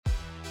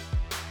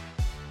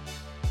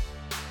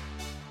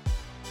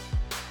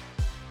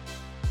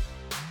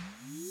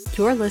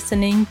You're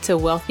listening to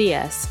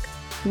Wealthy-esque.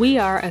 We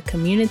are a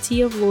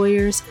community of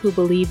lawyers who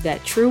believe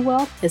that true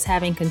wealth is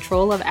having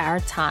control of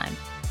our time.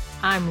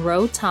 I'm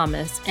Ro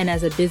Thomas, and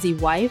as a busy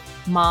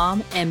wife,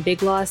 mom, and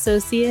big law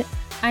associate,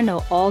 I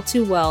know all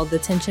too well the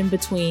tension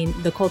between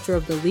the culture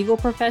of the legal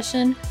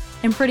profession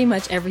and pretty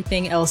much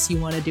everything else you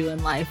want to do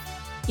in life.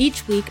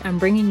 Each week, I'm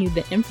bringing you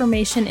the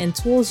information and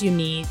tools you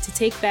need to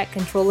take back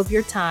control of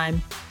your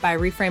time by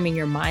reframing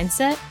your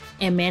mindset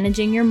and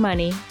managing your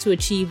money to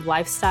achieve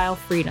lifestyle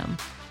freedom.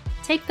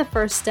 Take the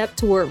first step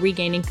toward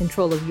regaining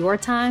control of your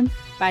time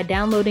by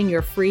downloading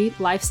your free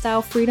Lifestyle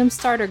Freedom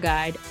Starter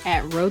Guide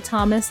at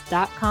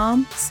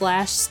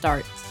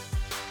rothomas.com/start.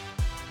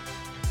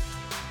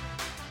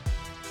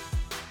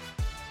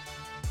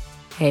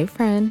 Hey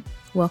friend,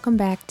 welcome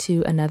back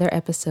to another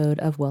episode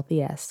of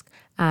Wealthy-esque.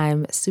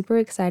 I'm super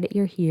excited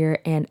you're here,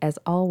 and as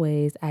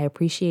always, I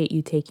appreciate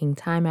you taking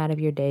time out of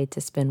your day to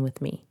spend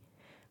with me.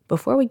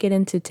 Before we get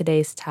into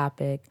today's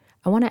topic,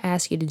 I want to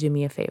ask you to do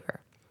me a favor.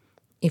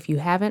 If you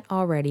haven't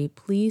already,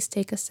 please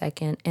take a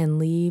second and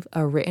leave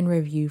a written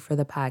review for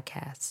the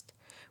podcast.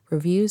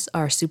 Reviews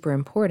are super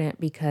important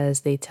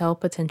because they tell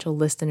potential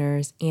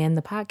listeners and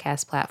the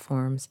podcast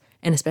platforms,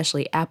 and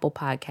especially Apple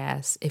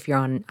Podcasts if you're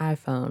on an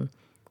iPhone,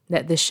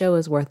 that this show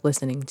is worth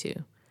listening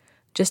to.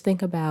 Just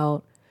think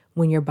about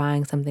when you're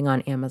buying something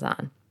on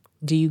Amazon.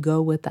 Do you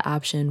go with the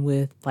option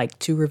with like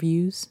 2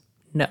 reviews?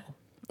 No.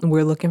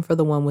 We're looking for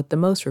the one with the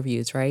most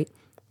reviews, right?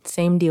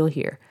 Same deal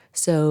here.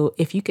 So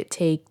if you could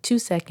take 2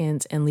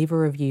 seconds and leave a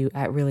review,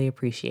 I'd really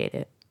appreciate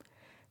it.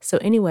 So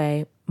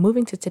anyway,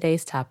 moving to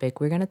today's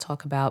topic, we're going to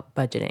talk about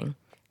budgeting.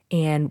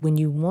 And when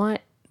you want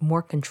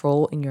more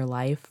control in your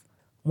life,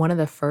 one of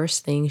the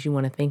first things you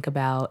want to think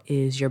about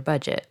is your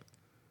budget.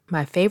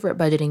 My favorite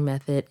budgeting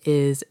method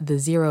is the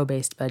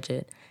zero-based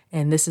budget,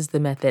 and this is the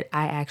method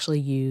I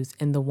actually use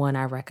and the one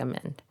I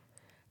recommend.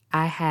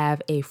 I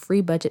have a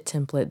free budget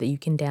template that you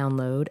can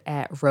download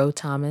at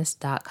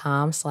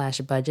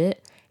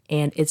rothomas.com/budget,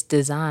 and it's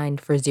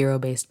designed for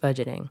zero-based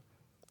budgeting.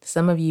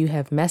 Some of you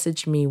have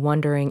messaged me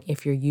wondering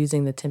if you're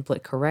using the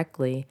template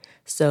correctly,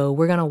 so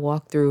we're going to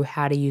walk through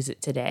how to use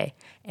it today.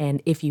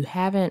 And if you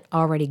haven't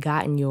already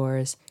gotten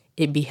yours,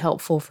 it'd be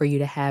helpful for you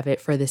to have it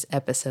for this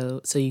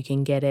episode, so you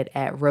can get it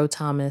at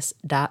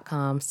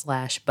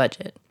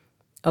rothomas.com/budget.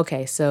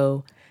 Okay,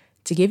 so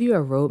to give you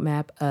a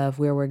roadmap of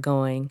where we're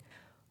going,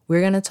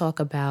 we're going to talk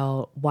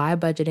about why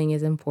budgeting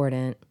is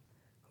important.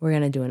 We're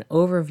going to do an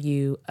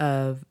overview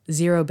of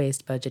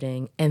zero-based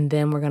budgeting, and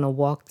then we're going to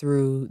walk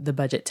through the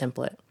budget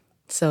template.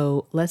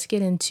 So let's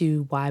get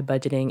into why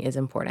budgeting is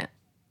important.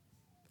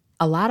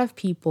 A lot of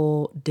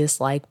people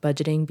dislike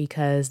budgeting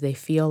because they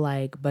feel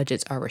like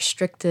budgets are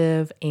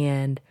restrictive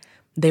and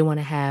they want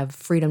to have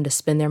freedom to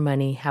spend their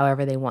money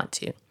however they want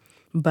to.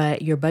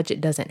 But your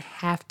budget doesn't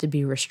have to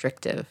be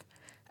restrictive.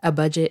 A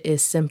budget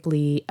is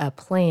simply a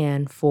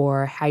plan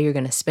for how you're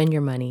going to spend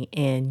your money,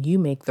 and you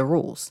make the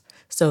rules.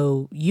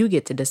 So you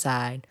get to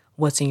decide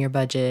what's in your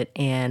budget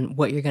and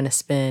what you're going to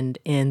spend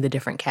in the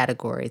different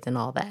categories and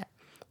all that.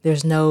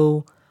 There's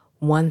no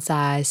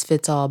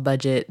one-size-fits-all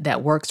budget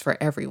that works for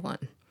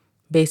everyone.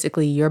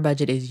 Basically, your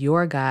budget is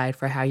your guide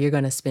for how you're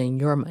going to spend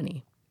your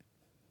money.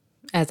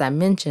 As I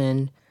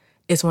mentioned,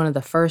 it's one of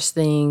the first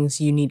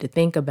things you need to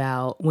think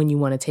about when you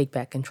want to take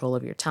back control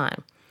of your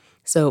time.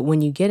 So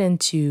when you get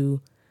into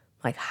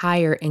like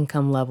higher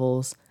income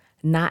levels,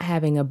 not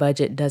having a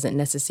budget doesn't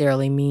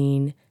necessarily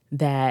mean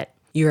that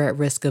you're at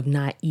risk of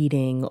not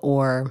eating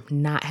or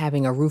not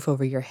having a roof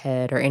over your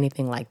head or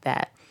anything like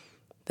that.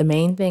 The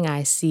main thing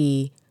I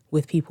see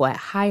with people at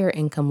higher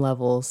income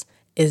levels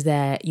is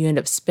that you end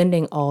up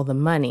spending all the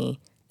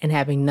money and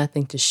having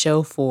nothing to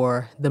show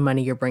for the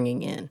money you're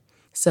bringing in.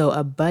 So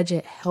a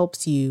budget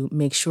helps you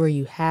make sure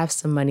you have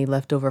some money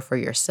left over for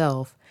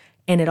yourself,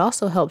 and it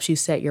also helps you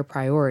set your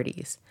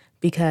priorities,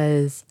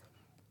 because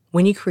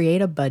when you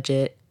create a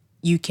budget,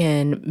 you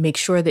can make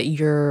sure that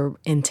you're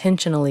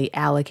intentionally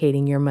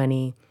allocating your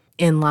money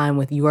in line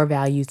with your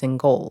values and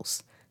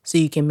goals. So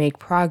you can make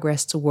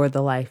progress toward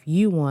the life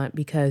you want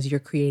because you're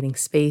creating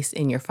space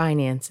in your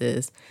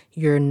finances.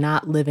 You're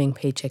not living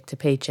paycheck to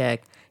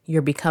paycheck.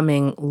 You're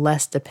becoming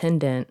less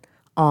dependent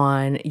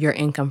on your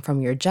income from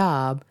your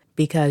job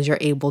because you're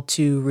able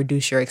to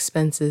reduce your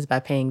expenses by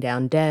paying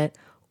down debt,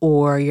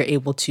 or you're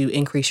able to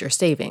increase your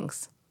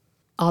savings.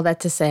 All that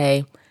to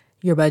say,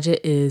 your budget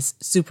is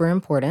super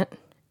important,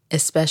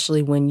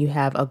 especially when you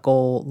have a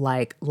goal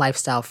like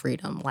lifestyle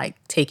freedom, like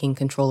taking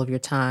control of your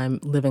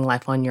time, living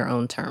life on your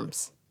own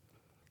terms.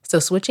 So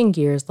switching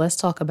gears, let's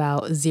talk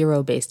about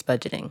zero-based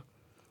budgeting.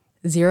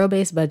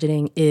 Zero-based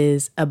budgeting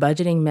is a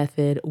budgeting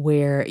method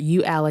where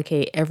you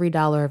allocate every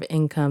dollar of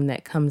income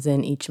that comes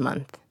in each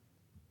month.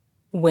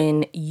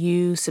 When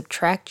you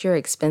subtract your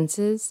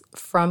expenses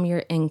from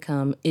your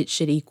income, it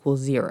should equal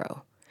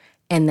 0.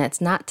 And that's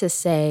not to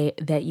say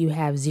that you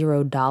have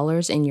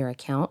 $0 in your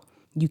account.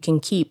 You can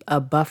keep a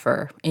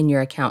buffer in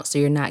your account so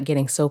you're not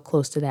getting so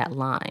close to that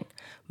line.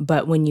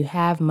 But when you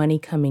have money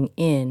coming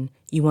in,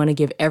 you want to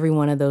give every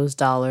one of those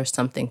dollars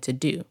something to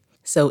do.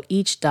 So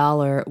each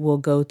dollar will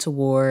go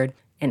toward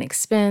an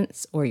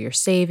expense or your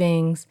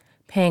savings,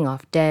 paying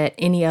off debt,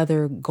 any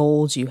other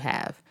goals you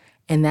have.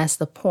 And that's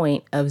the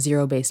point of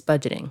zero-based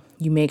budgeting.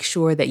 You make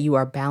sure that you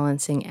are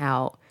balancing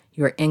out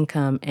your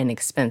income and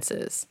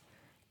expenses.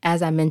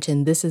 As I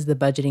mentioned, this is the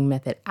budgeting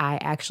method I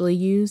actually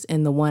use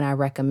and the one I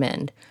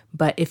recommend.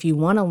 But if you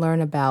want to learn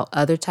about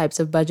other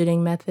types of budgeting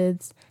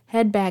methods,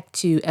 head back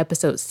to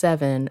episode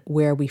 7,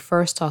 where we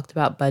first talked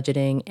about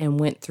budgeting and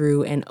went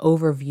through an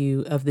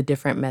overview of the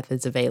different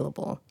methods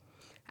available.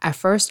 I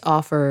first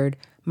offered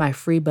my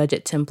free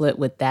budget template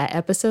with that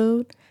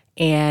episode,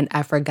 and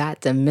I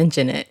forgot to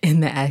mention it in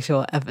the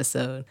actual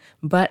episode,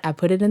 but I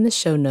put it in the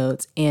show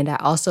notes, and I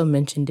also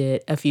mentioned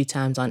it a few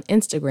times on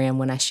Instagram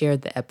when I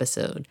shared the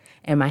episode.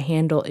 And my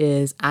handle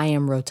is I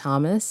am Ro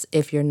Thomas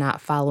if you're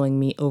not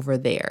following me over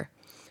there.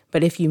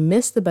 But if you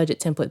missed the budget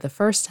template the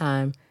first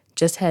time,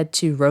 just head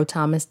to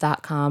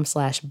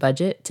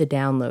rothomas.com/budget to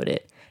download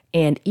it.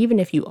 And even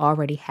if you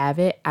already have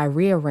it, I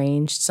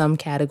rearranged some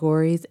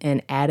categories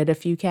and added a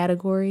few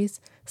categories,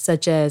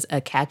 such as a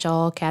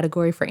catch-all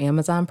category for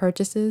Amazon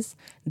purchases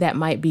that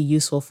might be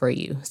useful for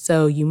you.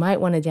 So you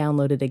might want to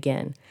download it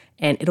again,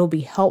 and it'll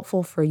be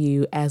helpful for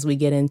you as we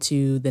get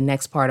into the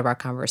next part of our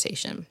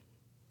conversation.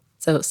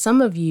 So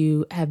some of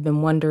you have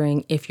been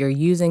wondering if you're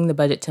using the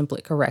budget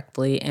template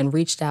correctly and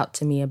reached out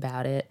to me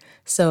about it.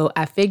 So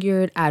I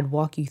figured I'd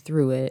walk you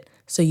through it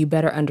so you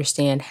better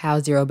understand how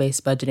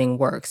zero-based budgeting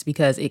works,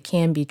 because it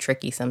can be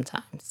tricky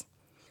sometimes.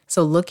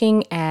 So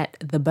looking at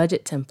the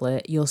budget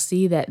template, you'll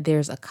see that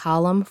there's a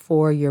column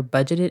for your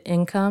budgeted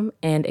income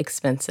and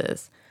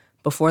expenses.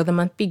 Before the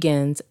month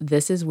begins,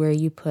 this is where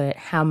you put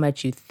how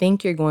much you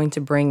think you're going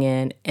to bring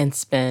in and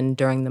spend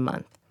during the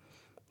month.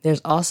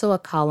 There's also a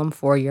column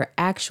for your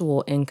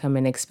actual income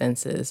and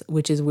expenses,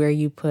 which is where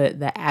you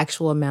put the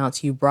actual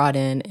amounts you brought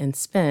in and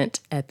spent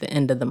at the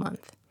end of the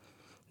month.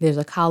 There's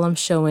a column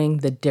showing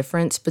the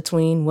difference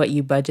between what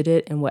you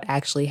budgeted and what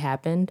actually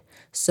happened,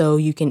 so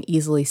you can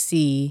easily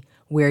see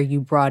where you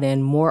brought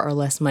in more or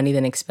less money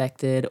than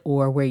expected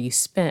or where you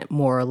spent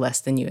more or less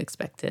than you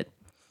expected.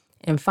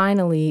 And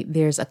finally,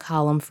 there's a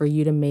column for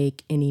you to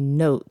make any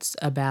notes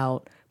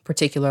about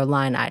particular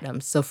line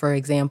items. So for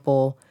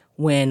example,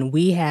 when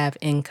we have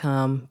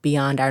income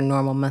beyond our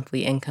normal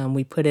monthly income,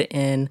 we put it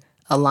in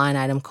a line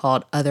item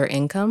called other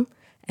income.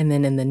 And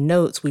then in the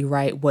notes, we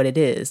write what it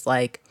is,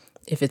 like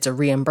if it's a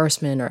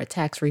reimbursement or a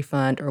tax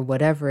refund or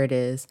whatever it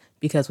is,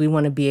 because we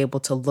want to be able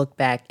to look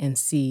back and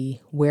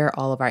see where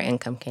all of our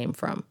income came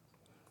from.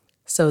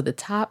 So the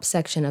top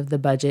section of the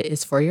budget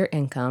is for your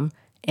income,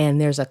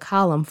 and there's a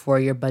column for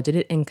your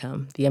budgeted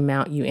income, the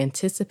amount you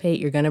anticipate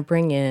you're going to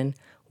bring in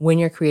when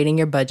you're creating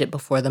your budget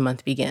before the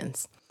month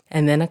begins.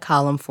 And then a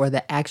column for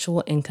the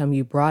actual income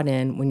you brought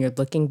in when you're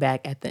looking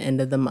back at the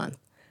end of the month.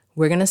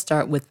 We're going to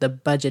start with the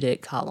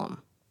budgeted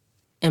column.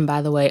 And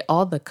by the way,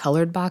 all the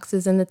colored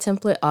boxes in the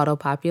template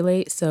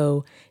auto-populate,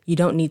 so you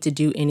don't need to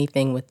do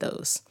anything with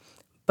those.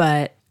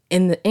 But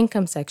in the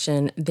income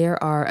section,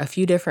 there are a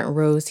few different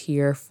rows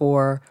here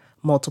for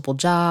multiple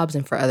jobs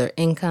and for other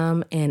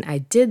income. And I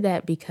did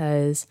that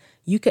because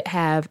you could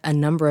have a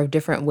number of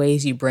different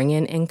ways you bring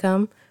in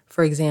income.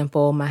 For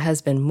example, my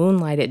husband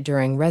moonlighted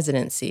during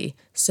residency.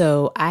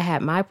 So I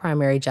had my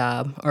primary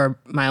job, or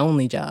my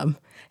only job,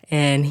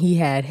 and he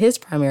had his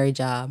primary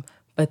job.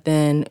 But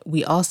then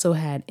we also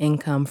had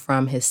income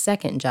from his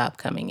second job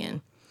coming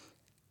in.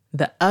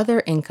 The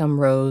other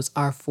income rows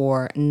are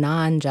for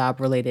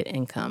non-job related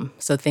income.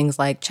 So things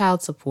like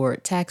child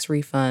support, tax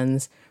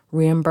refunds,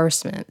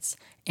 reimbursements.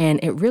 And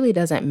it really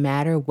doesn't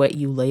matter what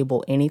you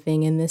label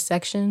anything in this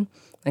section.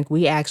 Like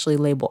we actually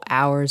label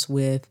ours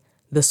with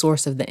the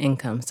source of the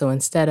income. So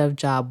instead of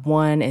job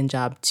 1 and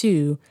job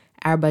 2,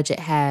 our budget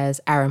has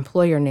our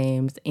employer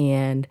names,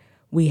 and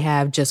we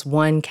have just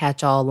one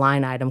catch-all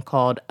line item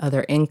called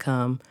other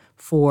income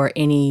for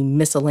any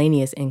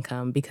miscellaneous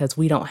income, because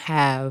we don't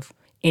have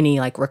any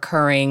like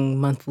recurring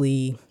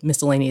monthly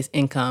miscellaneous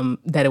income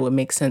that it would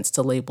make sense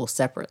to label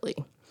separately.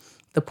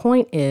 The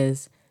point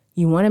is,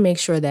 you want to make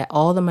sure that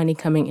all the money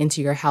coming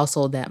into your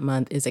household that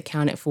month is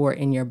accounted for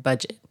in your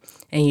budget.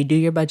 And you do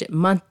your budget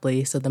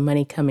monthly so the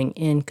money coming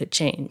in could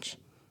change.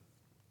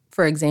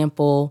 For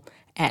example,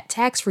 at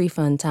tax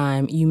refund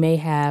time, you may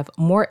have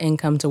more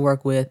income to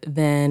work with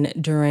than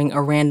during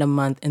a random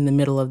month in the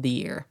middle of the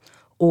year.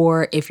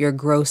 Or if your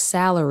gross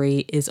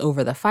salary is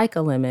over the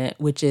FICA limit,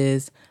 which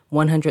is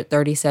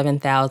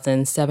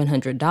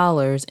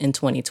 $137,700 in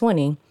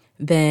 2020,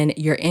 then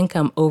your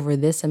income over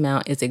this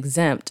amount is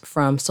exempt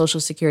from Social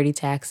Security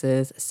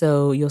taxes,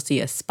 so you'll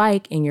see a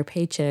spike in your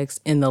paychecks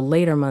in the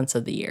later months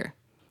of the year.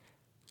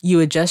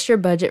 You adjust your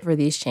budget for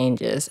these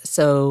changes.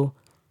 So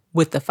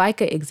with the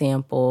FICA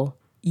example,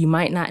 you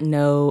might not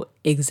know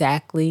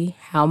exactly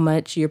how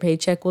much your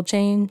paycheck will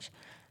change,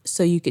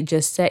 so you could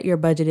just set your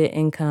budgeted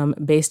income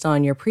based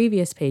on your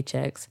previous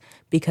paychecks,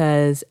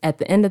 because at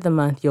the end of the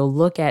month, you'll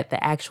look at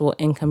the actual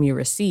income you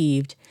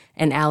received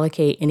and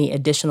allocate any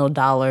additional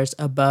dollars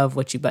above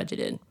what you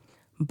budgeted.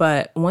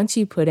 But once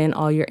you put in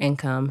all your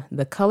income,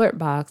 the colored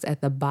box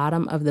at the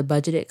bottom of the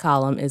budgeted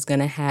column is going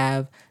to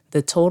have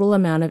the total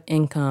amount of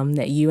income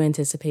that you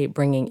anticipate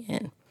bringing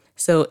in.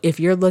 So if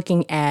you're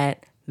looking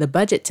at the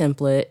budget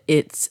template,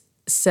 it's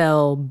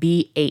cell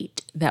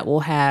B8 that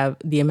will have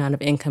the amount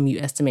of income you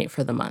estimate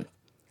for the month.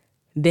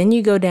 Then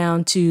you go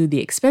down to the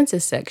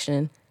expenses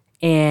section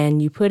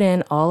and you put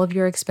in all of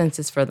your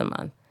expenses for the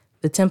month.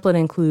 The template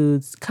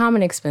includes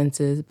common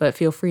expenses, but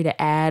feel free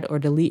to add or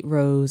delete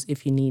rows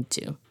if you need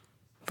to.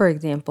 For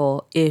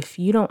example, if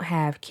you don't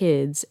have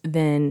kids,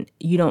 then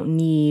you don't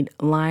need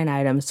line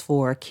items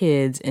for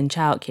kids and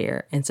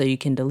childcare, and so you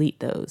can delete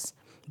those.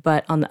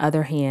 But on the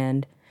other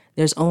hand,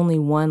 there's only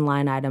one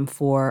line item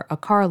for a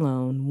car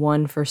loan,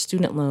 one for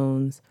student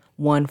loans,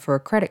 one for a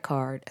credit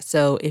card.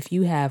 So if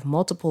you have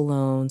multiple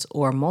loans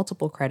or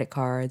multiple credit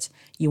cards,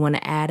 you want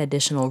to add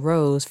additional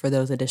rows for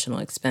those additional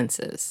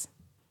expenses.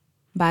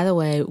 By the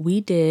way, we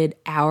did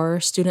our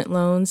student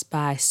loans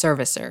by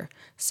servicer.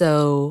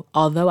 So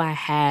although I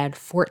had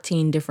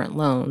 14 different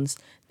loans,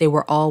 they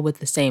were all with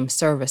the same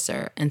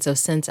servicer. And so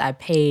since I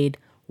paid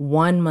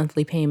one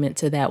monthly payment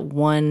to that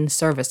one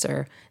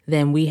servicer,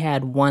 then we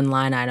had one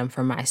line item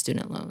for my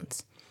student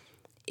loans.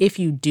 If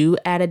you do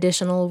add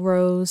additional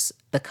rows,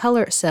 the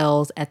colored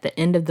cells at the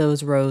end of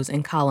those rows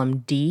in column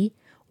D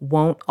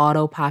won't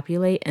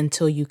auto-populate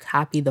until you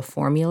copy the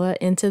formula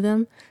into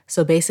them.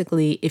 So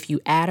basically, if you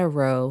add a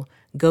row,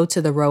 go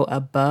to the row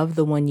above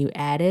the one you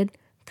added,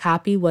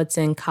 copy what's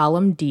in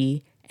column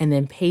D, and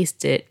then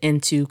paste it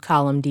into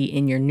column D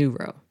in your new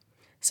row.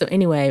 So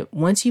anyway,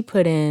 once you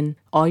put in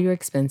all your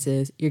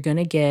expenses, you're going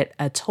to get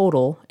a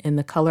total in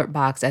the colored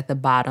box at the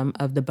bottom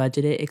of the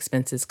budgeted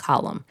expenses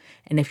column.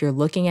 And if you're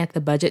looking at the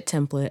budget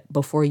template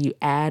before you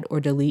add or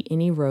delete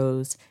any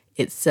rows,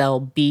 it's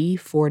cell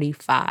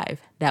B45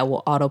 that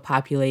will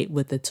auto-populate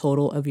with the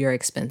total of your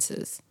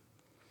expenses.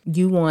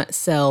 You want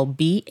cell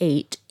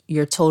B8,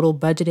 your total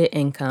budgeted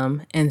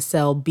income, and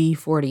cell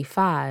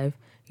B45,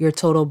 your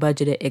total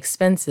budgeted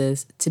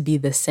expenses, to be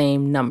the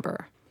same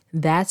number.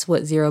 That's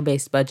what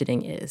zero-based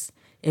budgeting is.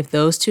 If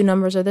those two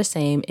numbers are the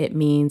same, it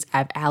means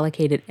I've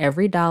allocated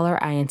every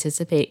dollar I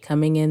anticipate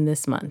coming in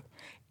this month.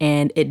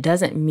 And it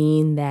doesn't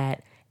mean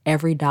that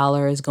every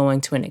dollar is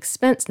going to an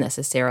expense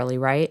necessarily,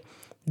 right?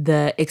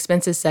 The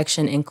expenses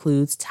section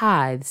includes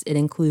tithes. It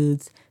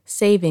includes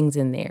savings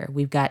in there.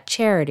 We've got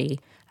charity.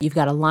 You've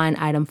got a line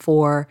item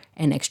for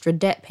an extra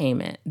debt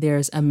payment.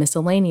 There's a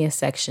miscellaneous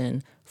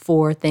section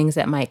for things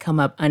that might come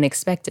up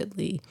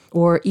unexpectedly,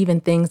 or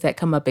even things that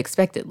come up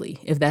expectedly,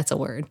 if that's a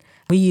word.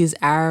 We use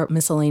our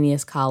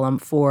miscellaneous column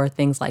for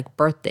things like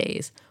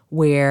birthdays,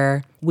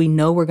 where we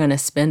know we're going to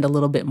spend a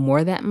little bit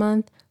more that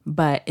month,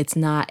 but it's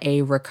not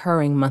a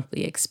recurring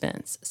monthly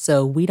expense.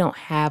 So we don't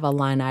have a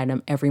line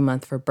item every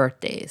month for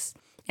birthdays.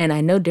 And I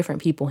know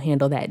different people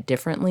handle that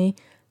differently.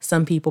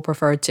 Some people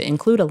prefer to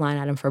include a line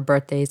item for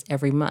birthdays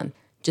every month.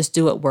 Just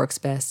do what works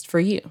best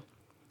for you.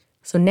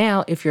 So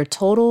now, if your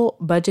total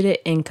budgeted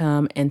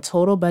income and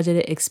total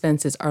budgeted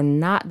expenses are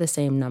not the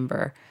same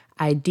number,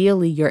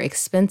 ideally your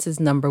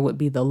expenses number would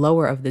be the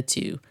lower of the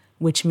two,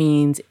 which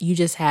means you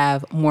just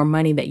have more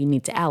money that you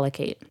need to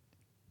allocate.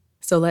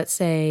 So let's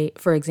say,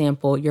 for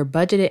example, your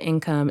budgeted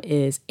income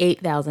is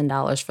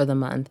 $8,000 for the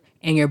month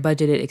and your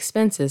budgeted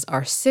expenses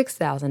are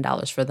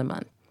 $6,000 for the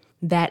month.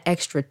 That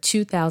extra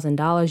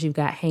 $2,000 you've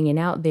got hanging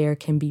out there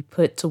can be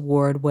put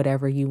toward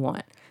whatever you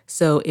want.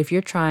 So if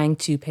you're trying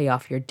to pay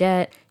off your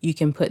debt, you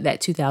can put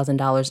that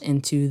 $2,000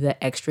 into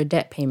the extra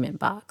debt payment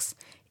box.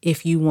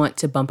 If you want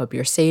to bump up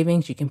your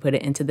savings, you can put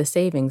it into the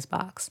savings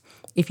box.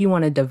 If you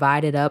want to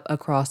divide it up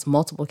across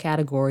multiple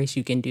categories,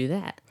 you can do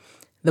that.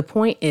 The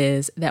point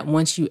is that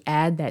once you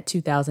add that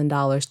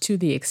 $2,000 to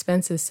the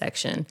expenses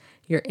section,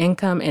 your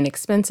income and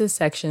expenses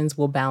sections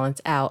will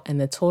balance out and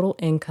the total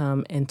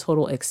income and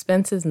total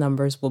expenses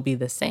numbers will be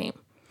the same.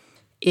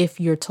 If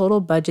your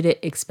total budgeted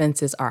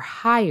expenses are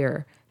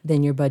higher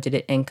than your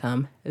budgeted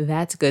income,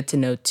 that's good to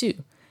know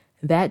too.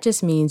 That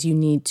just means you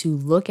need to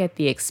look at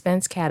the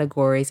expense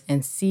categories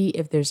and see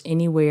if there's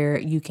anywhere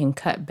you can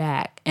cut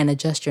back and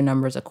adjust your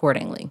numbers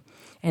accordingly.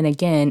 And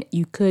again,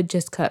 you could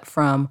just cut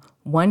from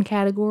one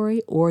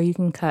category or you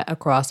can cut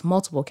across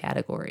multiple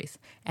categories.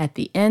 At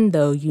the end,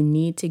 though, you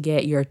need to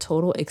get your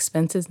total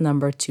expenses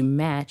number to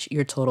match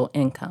your total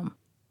income.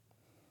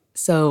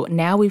 So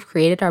now we've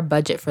created our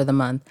budget for the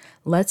month.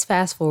 Let's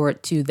fast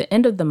forward to the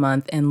end of the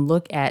month and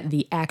look at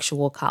the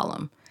actual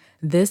column.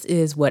 This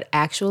is what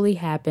actually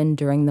happened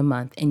during the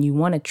month, and you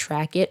want to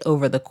track it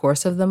over the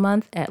course of the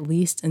month, at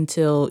least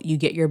until you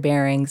get your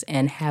bearings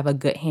and have a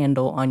good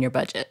handle on your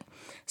budget.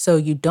 So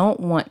you don't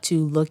want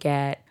to look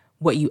at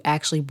what you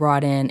actually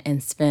brought in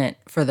and spent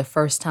for the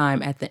first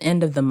time at the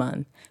end of the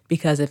month,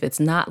 because if it's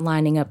not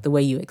lining up the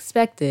way you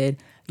expected,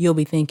 you'll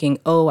be thinking,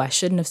 oh, I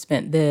shouldn't have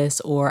spent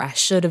this or I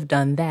should have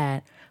done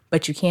that,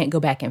 but you can't go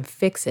back and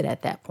fix it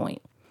at that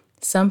point.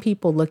 Some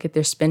people look at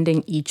their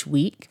spending each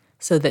week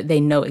so that they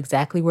know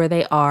exactly where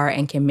they are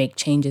and can make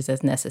changes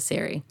as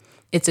necessary.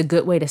 It's a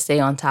good way to stay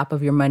on top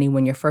of your money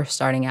when you're first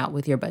starting out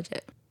with your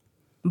budget.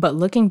 But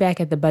looking back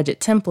at the budget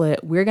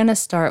template, we're going to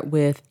start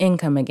with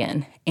income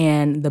again.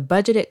 And the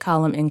budgeted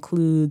column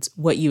includes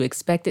what you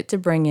expect it to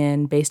bring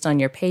in based on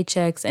your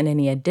paychecks and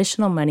any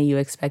additional money you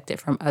expected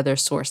from other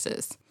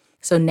sources.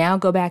 So now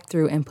go back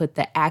through and put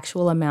the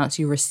actual amounts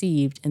you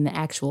received in the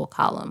actual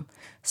column.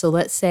 So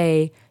let's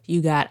say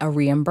you got a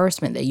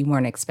reimbursement that you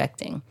weren't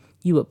expecting.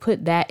 You would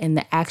put that in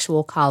the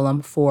actual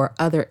column for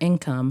other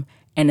income.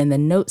 And in the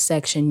notes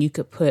section, you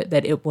could put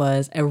that it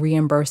was a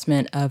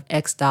reimbursement of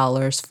X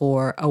dollars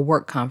for a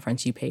work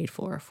conference you paid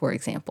for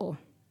example.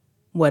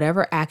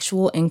 Whatever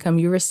actual income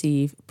you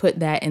receive, put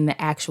that in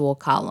the actual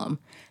column.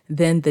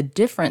 Then the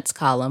difference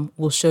column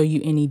will show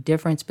you any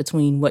difference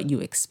between what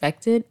you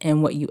expected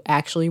and what you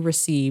actually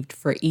received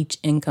for each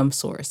income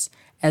source,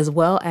 as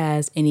well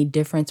as any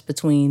difference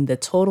between the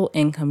total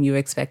income you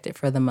expected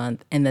for the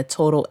month and the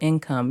total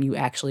income you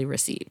actually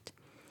received.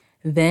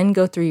 Then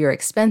go through your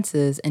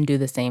expenses and do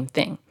the same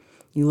thing.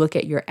 You look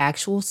at your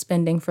actual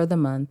spending for the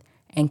month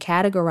and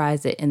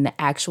categorize it in the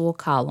actual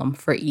column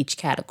for each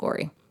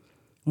category.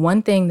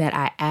 One thing that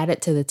I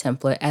added to the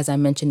template, as I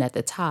mentioned at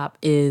the top,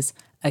 is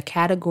a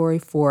category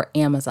for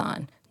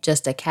Amazon,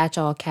 just a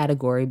catch-all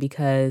category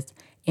because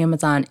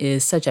Amazon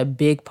is such a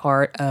big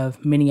part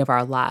of many of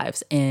our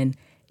lives, and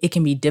it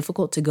can be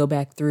difficult to go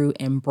back through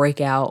and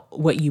break out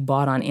what you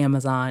bought on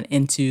Amazon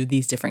into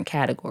these different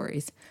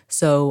categories.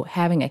 So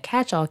having a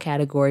catch-all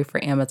category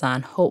for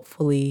Amazon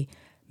hopefully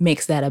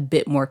makes that a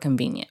bit more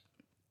convenient.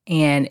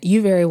 And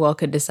you very well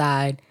could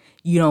decide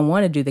you don't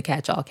want to do the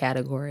catch-all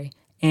category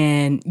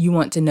and you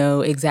want to know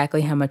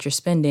exactly how much you're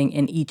spending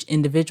in each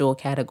individual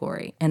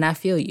category. And I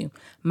feel you.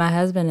 My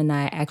husband and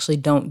I actually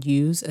don't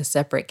use a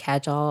separate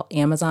catch-all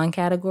Amazon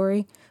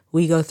category.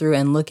 We go through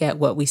and look at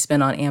what we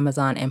spend on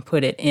Amazon and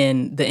put it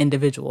in the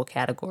individual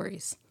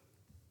categories.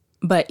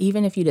 But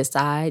even if you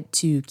decide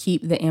to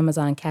keep the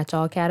Amazon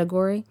catch-all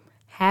category,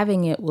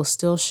 having it will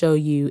still show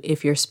you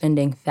if you're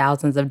spending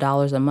thousands of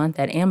dollars a month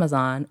at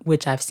Amazon,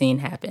 which I've seen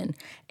happen.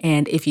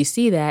 And if you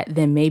see that,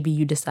 then maybe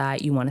you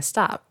decide you want to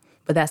stop.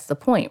 But that's the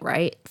point,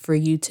 right? For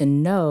you to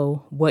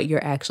know what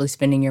you're actually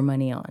spending your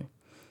money on.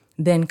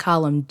 Then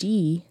column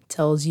D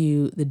tells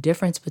you the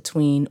difference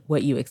between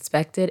what you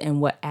expected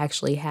and what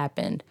actually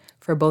happened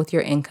for both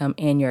your income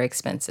and your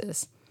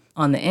expenses.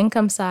 On the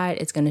income side,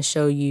 it's going to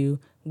show you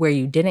where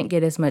you didn't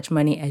get as much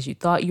money as you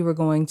thought you were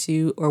going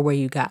to, or where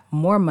you got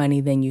more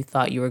money than you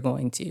thought you were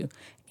going to.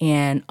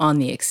 And on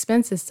the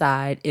expenses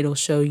side, it'll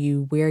show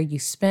you where you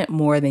spent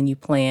more than you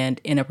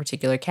planned in a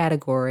particular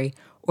category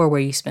or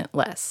where you spent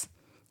less.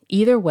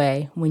 Either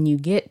way, when you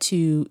get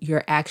to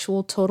your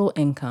actual total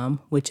income,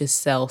 which is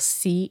cell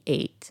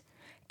C8,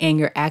 and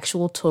your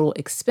actual total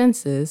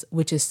expenses,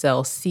 which is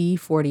cell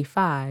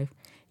C45,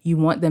 you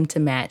want them to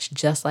match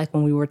just like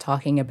when we were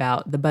talking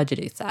about the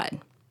budgeted side.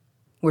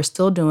 We're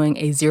still doing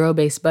a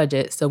zero-based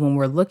budget, so when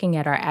we're looking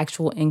at our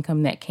actual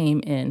income that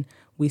came in,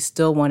 we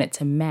still want it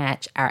to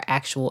match our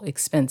actual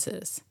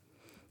expenses.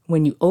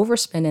 When you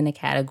overspend in a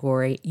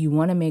category, you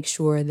want to make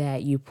sure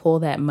that you pull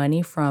that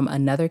money from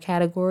another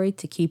category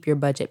to keep your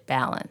budget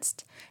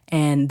balanced.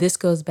 And this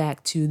goes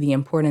back to the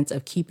importance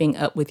of keeping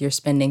up with your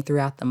spending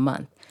throughout the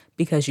month,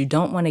 because you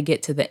don't want to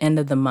get to the end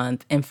of the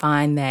month and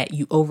find that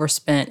you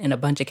overspent in a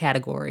bunch of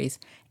categories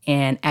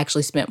and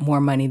actually spent more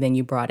money than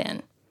you brought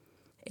in.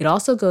 It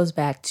also goes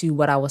back to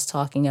what I was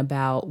talking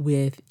about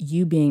with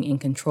you being in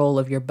control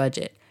of your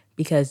budget,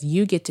 because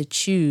you get to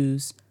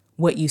choose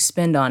what you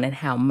spend on and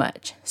how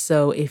much.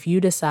 So if you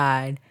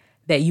decide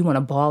that you want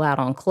to ball out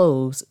on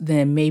clothes,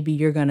 then maybe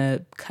you're going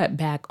to cut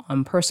back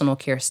on personal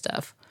care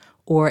stuff.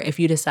 Or if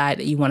you decide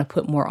that you want to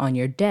put more on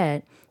your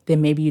debt,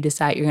 then maybe you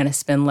decide you're going to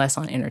spend less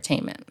on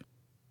entertainment.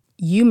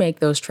 You make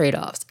those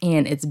trade-offs,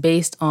 and it's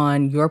based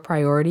on your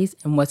priorities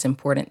and what's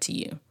important to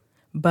you.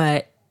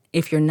 But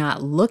if you're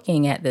not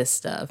looking at this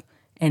stuff,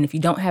 and if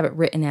you don't have it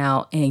written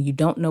out and you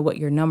don't know what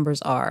your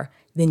numbers are,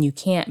 then you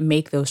can't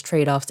make those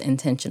trade-offs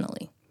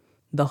intentionally.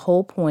 The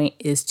whole point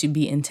is to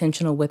be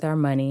intentional with our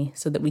money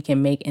so that we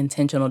can make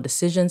intentional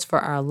decisions for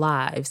our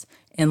lives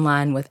in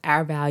line with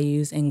our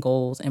values and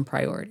goals and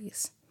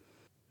priorities.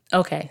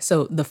 Okay,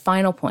 so the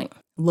final point,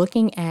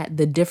 looking at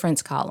the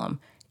difference column,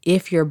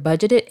 if your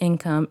budgeted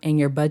income and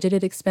your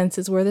budgeted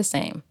expenses were the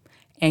same,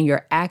 and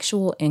your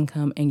actual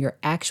income and your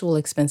actual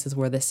expenses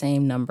were the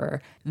same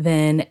number,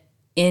 then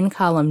in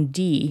column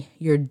D,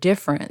 your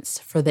difference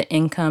for the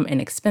income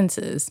and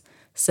expenses,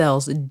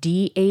 cells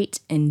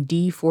D8 and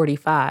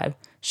D45,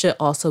 should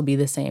also be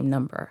the same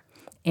number.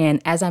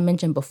 And as I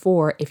mentioned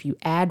before, if you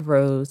add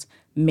rows,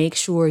 make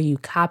sure you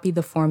copy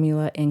the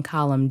formula in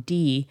column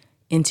D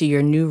into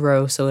your new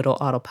row so it'll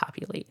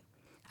auto-populate.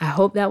 I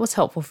hope that was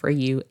helpful for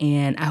you,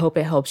 and I hope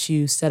it helps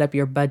you set up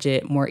your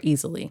budget more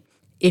easily.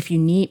 If you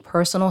need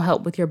personal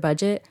help with your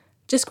budget,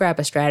 just grab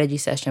a strategy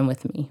session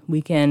with me.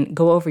 We can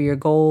go over your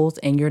goals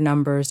and your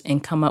numbers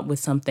and come up with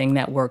something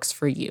that works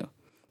for you.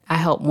 I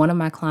helped one of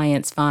my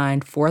clients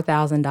find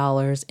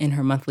 $4,000 in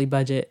her monthly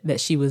budget that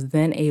she was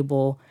then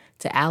able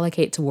to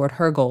allocate toward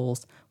her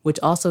goals, which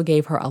also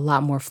gave her a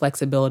lot more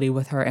flexibility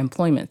with her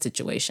employment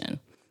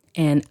situation.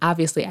 And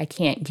obviously, I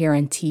can't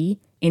guarantee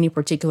any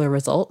particular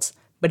results,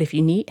 but if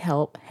you need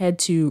help, head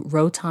to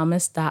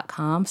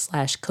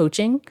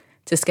rothomas.com/coaching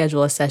to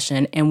schedule a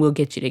session and we'll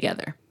get you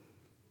together.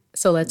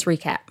 So let's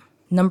recap.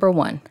 Number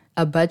 1,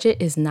 a budget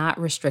is not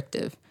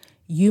restrictive.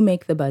 You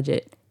make the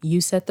budget,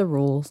 you set the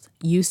rules,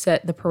 you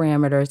set the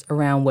parameters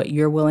around what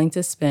you're willing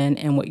to spend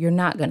and what you're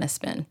not going to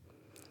spend.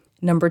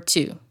 Number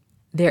 2,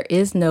 there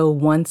is no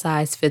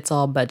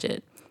one-size-fits-all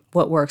budget.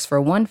 What works for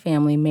one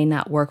family may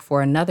not work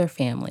for another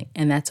family,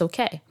 and that's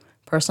okay.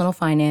 Personal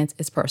finance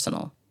is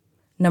personal.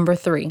 Number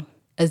 3,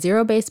 a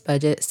zero-based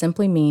budget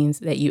simply means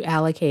that you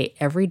allocate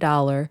every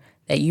dollar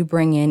that you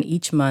bring in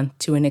each month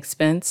to an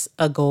expense,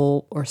 a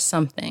goal, or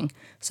something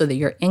so that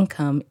your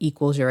income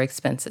equals your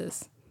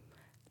expenses.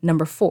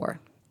 Number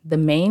 4, the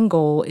main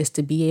goal is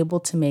to be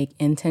able to make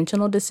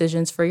intentional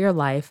decisions for your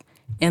life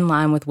in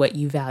line with what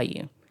you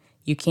value.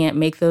 You can't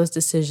make those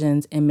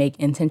decisions and make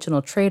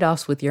intentional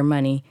trade-offs with your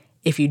money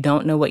if you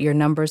don't know what your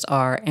numbers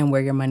are and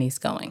where your money's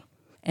going.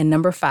 And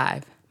number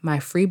 5, my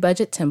free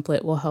budget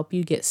template will help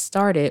you get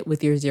started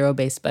with your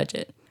zero-based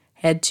budget.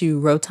 Head to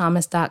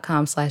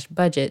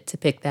rothomas.com/budget to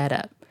pick that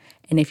up.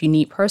 And if you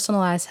need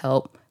personalized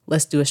help,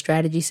 let's do a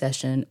strategy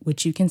session,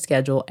 which you can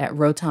schedule at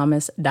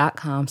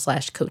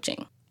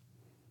rothomas.com/coaching.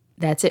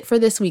 That's it for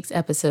this week's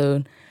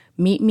episode.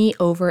 Meet me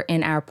over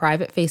in our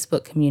private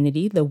Facebook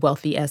community, the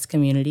Wealthy S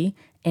community,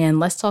 and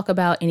let's talk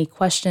about any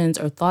questions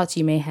or thoughts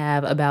you may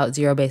have about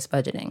zero-based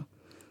budgeting.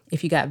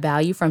 If you got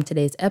value from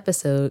today's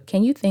episode,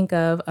 can you think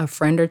of a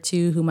friend or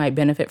two who might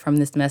benefit from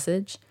this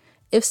message?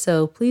 If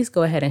so, please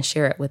go ahead and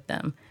share it with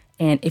them.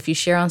 And if you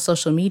share on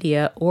social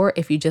media or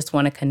if you just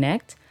want to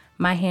connect,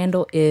 my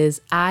handle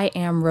is I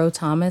am Ro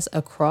Thomas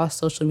across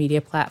social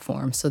media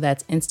platforms. So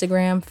that's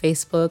Instagram,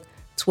 Facebook,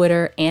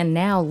 Twitter, and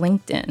now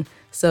LinkedIn.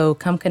 So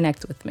come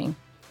connect with me.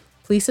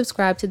 Please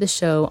subscribe to the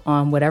show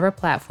on whatever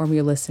platform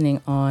you're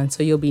listening on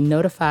so you'll be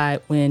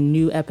notified when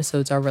new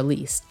episodes are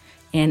released.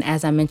 And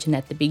as I mentioned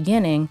at the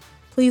beginning,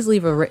 please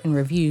leave a written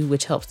review,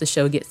 which helps the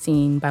show get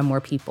seen by more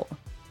people.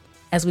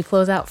 As we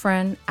close out,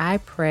 friend, I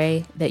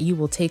pray that you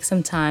will take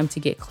some time to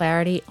get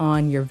clarity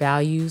on your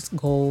values,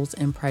 goals,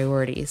 and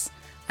priorities.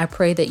 I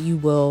pray that you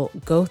will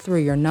go through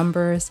your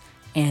numbers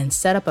and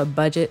set up a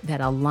budget that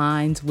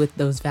aligns with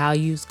those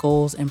values,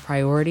 goals, and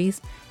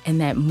priorities, and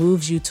that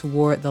moves you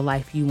toward the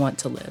life you want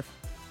to live.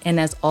 And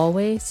as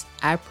always,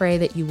 I pray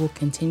that you will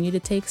continue to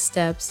take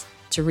steps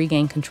to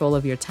regain control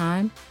of your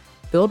time,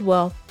 build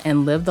wealth,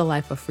 and live the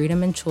life of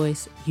freedom and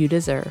choice you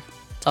deserve.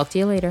 Talk to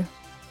you later.